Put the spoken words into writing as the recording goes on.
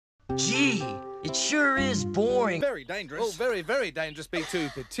Gee, it sure is boring. Very dangerous. Oh, very, very dangerous,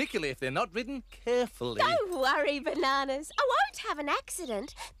 B2, particularly if they're not ridden carefully. Don't worry, Bananas. I won't have an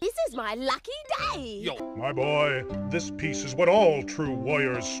accident. This is my lucky day. Yo. My boy, this peace is what all true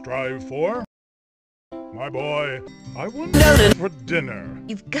warriors strive for. My boy, I want for dinner.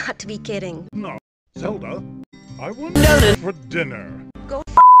 You've got to be kidding. No, Zelda, I want for dinner. Go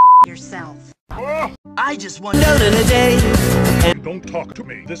yourself. I just want Don't talk to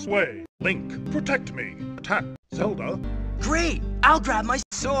me this way. Link, protect me. Attack, Zelda. Great! I'll grab my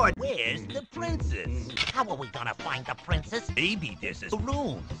sword. Where's the princess? How are we gonna find the princess? Maybe this is a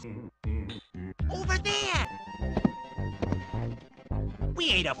room. Over there! We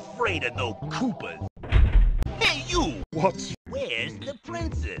ain't afraid of no Koopas. Hey, you! What's... Where's the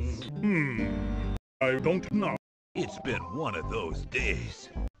princess? I don't know. It's been one of those days.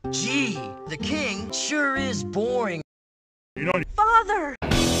 Gee, the king sure is boring. You know... Father!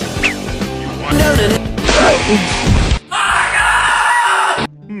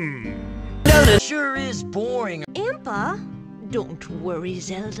 Sure is boring. Impa? Don't worry,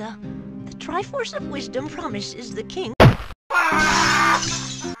 Zelda. The Triforce of Wisdom promises the king.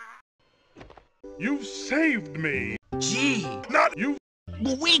 You saved me! Gee, Not you!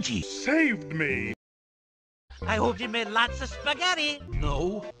 Luigi! Saved me! I hope you made lots of spaghetti.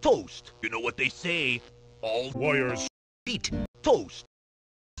 No, toast. You know what they say? All Warriors. eat toast.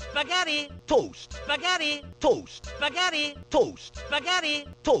 Spaghetti, toast, spaghetti, toast, spaghetti, toast, spaghetti,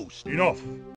 toast. Enough!